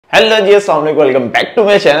Hello जी, अस्सलाम वालेकुम, welcome back to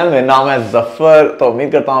my channel. मेरा नाम है जफर। तो उम्मीद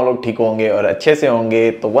करता हूँ आप लोग ठीक होंगे और अच्छे से होंगे।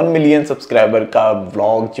 तो 1 मिलियन सब्सक्राइबर का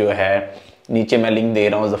व्लॉग जो है नीचे मैं लिंक दे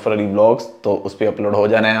रहा हूँ, जफर अली व्लॉग्स, तो उस पर अपलोड हो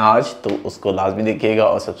जाना है आज, तो उसको लाजमी देखिएगा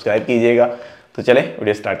और सब्सक्राइब कीजिएगा। तो चले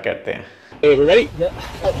वीडियो स्टार्ट करते हैं।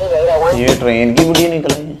 ये ट्रेन की वीडियो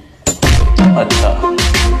निकल रही है। अच्छा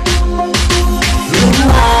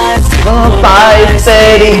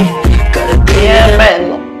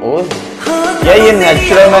या ये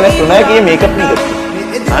नेचुरल, मैंने सुना है कि ये मेकअप नहीं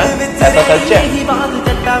करती। हाँ, ऐसा सच है?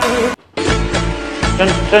 Ton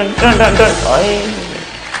ton ton ton ton.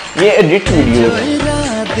 ये एडिट वीडियो है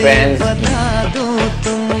फैंस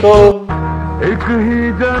को। एक ही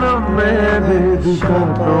जन्म में दे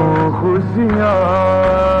खुशियां।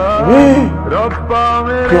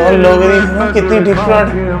 क्या लग रही है, कितनी डिफरेंट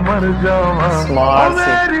स्मार्ट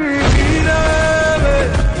सी।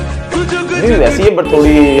 वैसे ये बट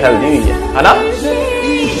थोड़ी हेल्दी हुई है ना?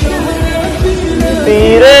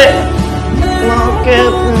 धीरे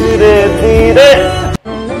धीरे धीरे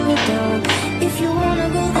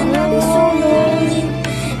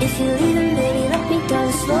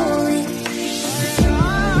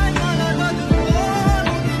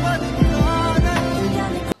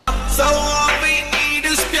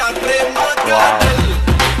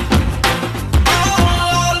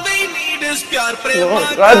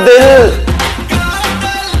दिल।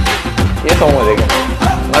 ये सॉन्ग मुझे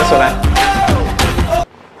मैं सुना है।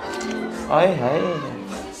 हाय हाय,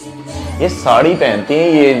 ये साड़ी पहनती हैं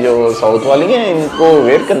ये जो साउथ वाली हैं, इनको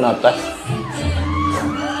वेयर करना आता है।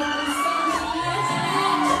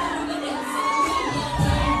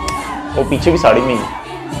 वो पीछे भी साड़ी में ही।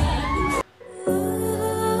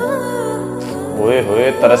 ओए होए,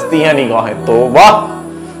 तरसती हैं निगाहें। तौबा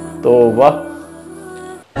तौबा।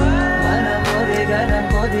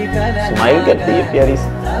 स्माइल करती है प्यारी सी।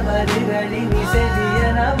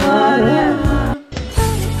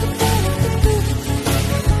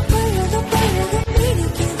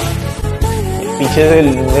 पीछे से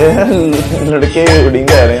लड़के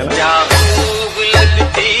उड़ेंगे आ रहे हैं ना।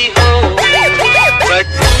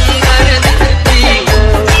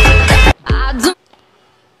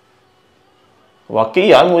 वाकई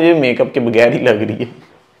यार, मुझे मेकअप के बगैर ही लग रही है।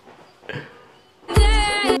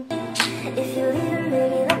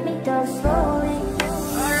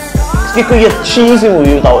 इसकी कोई अच्छी सी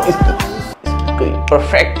मूवी बताओ, इसकी कोई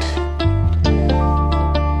परफेक्ट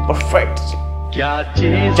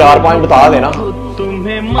 4-5 बता देना।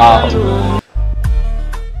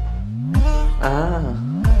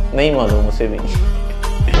 नहीं मालूम मुझे भी।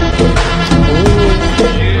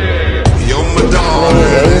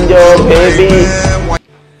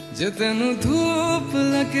 जितनु धूप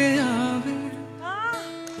लगे आवे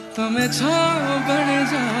तो मैं छाँव बन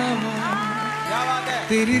जावा।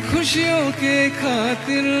 तेरी खुशियों के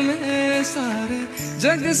खातिर मैं सारे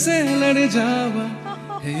जग से लड़ जावा।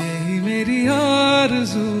 यही मेरी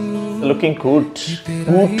आरज़ू। Looking good.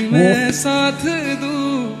 मैं साथ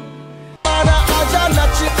दूँ।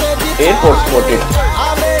 Airport spotted.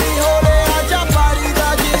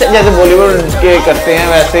 अच्छा, जैसे बॉलीवुड के करते हैं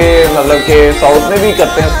वैसे मतलब के साउथ में भी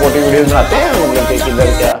करते हैं, स्पॉटिंग वीडियोस बनाते हैं, मतलब के किधर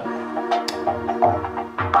क्या।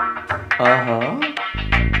 हाँ,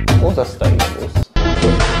 वो सस्ता ही है।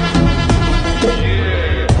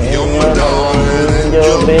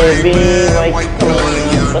 Baby,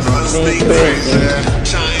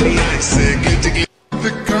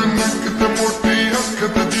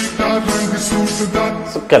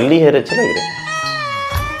 सब करली हेयर अच्छे लग रहे हैं।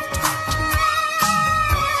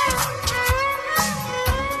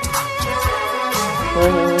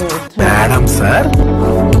 मैडम सर,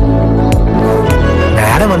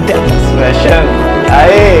 मैडम अंते एक्सप्रेशन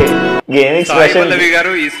आए, गेम एक्सप्रेशन। సాయి పల్లవి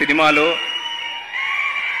గారు ఈ సినిమాలో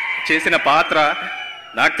చేసిన పాత్ర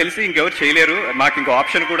నాకు తెలిసి ఇంకెవరు చేయలేరు, నాకు ఇంకో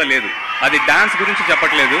ఆప్షన్ కూడా లేదు. అది డాన్స్ గురించి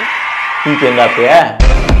చెప్పట్లేదు.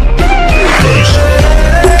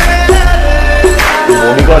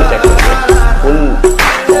 Body guard check full.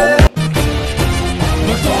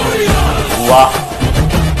 वाह,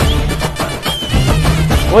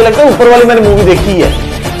 मुझे लगता है ऊपर वाली मैंने मूवी देखी है,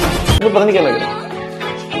 मुझे पता नहीं क्या लग रहा है।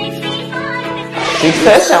 6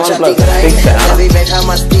 है 7+6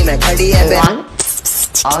 है।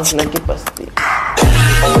 आज लड़की पसती।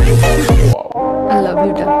 I love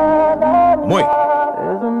you, Dad. Moi,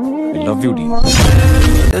 I love you, dear.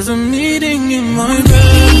 There's a meeting in my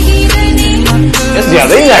bed. ये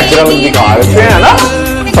ज्यादा ही नेचुरल दिखा रहे हैं ना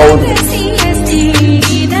साउथ में।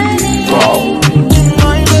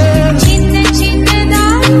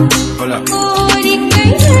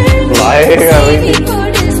 लाएगा भाई।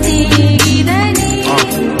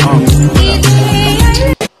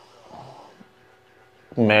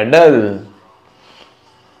 मेडल,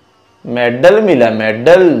 मेडल मिला,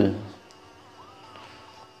 मेडल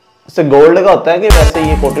उससे गोल्ड का होता है कि वैसे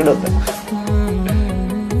ये कोटेड होता है?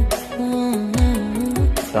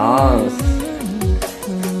 Dance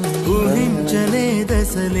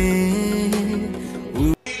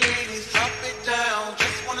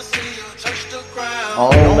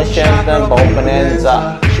Oh, my champagne bonanza.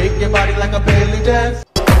 Shake your body like a belly dance.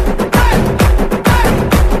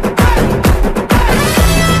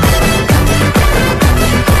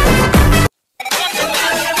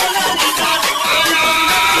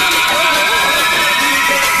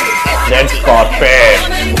 That's perfect.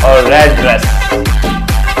 A red dress.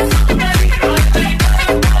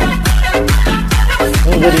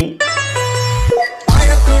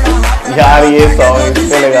 यार ये सॉन्ग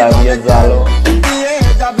इस पे लगा दिया जालो।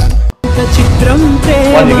 చిత్రం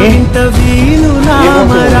ప్రేమ ఇంత వీలు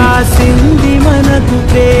నామరా సింది మనకు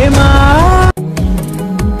ప్రేమ।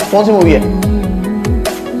 कौन सी मूवी है?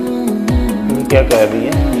 क्या कर रही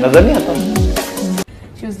है? नजर नहीं आता।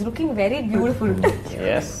 She was looking very beautiful.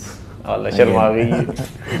 Yes. Allah Sharma गई।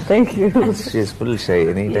 Thank you. She is full shy.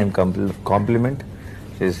 Anytime compliment,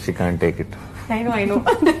 she can't take it. I know, I know.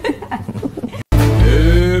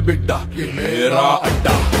 बेटा ये मेरा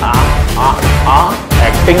अड्डा।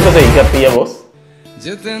 एक्टिंग तो सही करती है बॉस।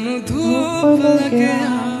 जितनु धूप लगे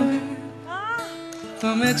आवे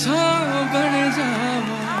तमे छाव बन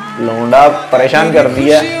जावा। लौंडा परेशान कर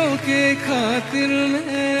दिया। खुशियों के खातिर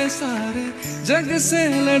मैं सारे जग से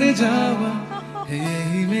लड़ जावा।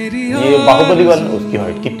 यही मेरी ये बाहुबली वाला, उसकी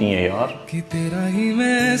हाइट कितनी है यार? कि तेरा ही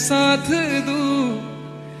मैं साथ दूं।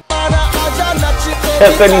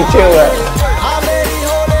 ऐसे नीचे हुआ है,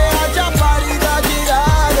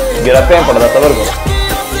 गिराते हैं पड़ता सबर को।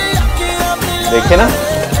 देखे ना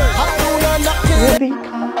ये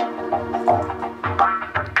दिखा।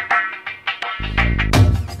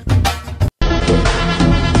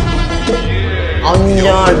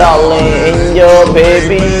 Anya darling, Anya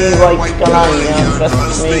baby, why can't I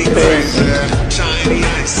trust me crazy?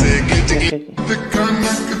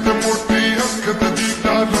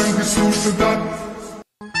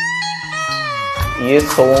 ये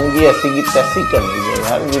सॉन्ग ही ऐसी की तैसी करनी है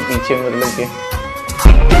यार, ये पीछे मतलब के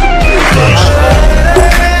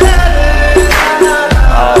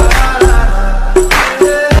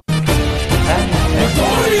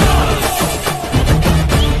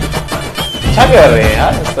अच्छा कर रहे हैं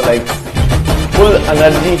यार, तो लाइक फुल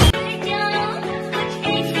एनर्जी।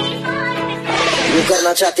 ये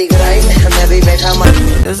करना चाहती ग्राइंड, मैं भी बैठा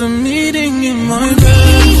There's a meeting in my bed.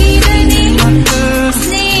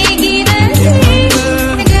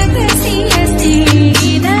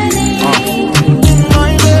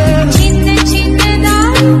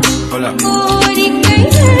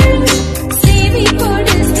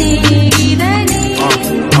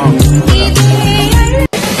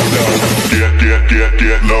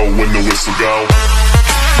 Get low when the whistle go.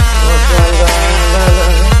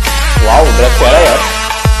 Wow dress प्यारा यार,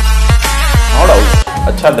 नो डाउट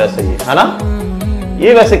अच्छा ड्रेस है ये, है ना? ये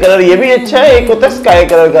वैसे कलर ये भी अच्छा है। एक होता है स्काई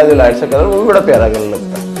कलर का जो लाइट सा कलर, वो भी बड़ा प्यारा कलर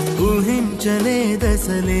लगता है।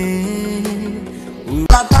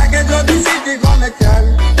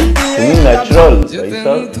 नेचुरल भाई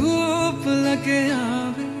साहब। धूप लगे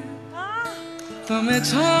आवे तमे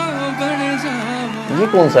छाव बन जावा। ये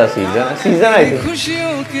कौन सा सीजन है? सीजन आई थी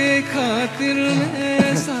खुशियों के खातिर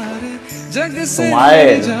मैं सारे जग से तुम्हारे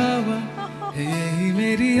लड़ जावा। यही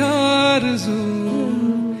मेरी आरज़ू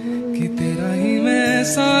कि तेरा ही मैं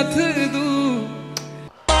साथ दूं।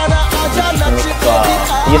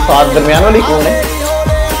 ये सात दरमियान वाली कौन है?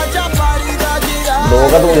 दो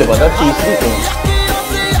का तो मुझे पता, तीसरी कौन है?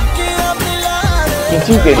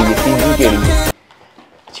 तीसरी केड़ी है? तीसरी केड़ी है?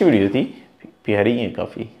 अच्छी वीडियो थी, प्यारी है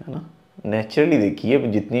काफ़ी, है ना? नेचुरली देखी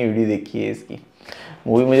है, जितनी वीडियो देखी है इसकी।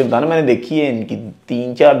 मूवी मुझे बताना, मैंने देखी है इनकी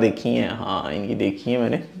 3-4 देखी हैं। हाँ इनकी देखी है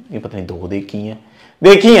मैंने, ये पता नहीं 2 देखी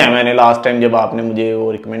हैं मैंने। लास्ट टाइम जब आपने मुझे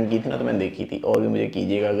वो रिकमेंड की थी ना, तो मैंने देखी थी। और भी मुझे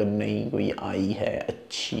कीजिएगा अगर नहीं कोई आई है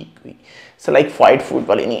अच्छी कोई सो लाइक फाइट फूड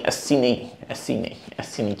वाली। नहीं ऐसी नहीं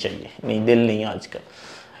चाहिए, नहीं दिल नहीं आज का।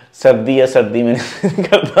 सर्दी में नहीं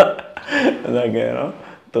करता, ऐसा कह रहा हूँ।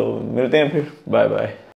 तो मिलते हैं फिर, बाय बाय।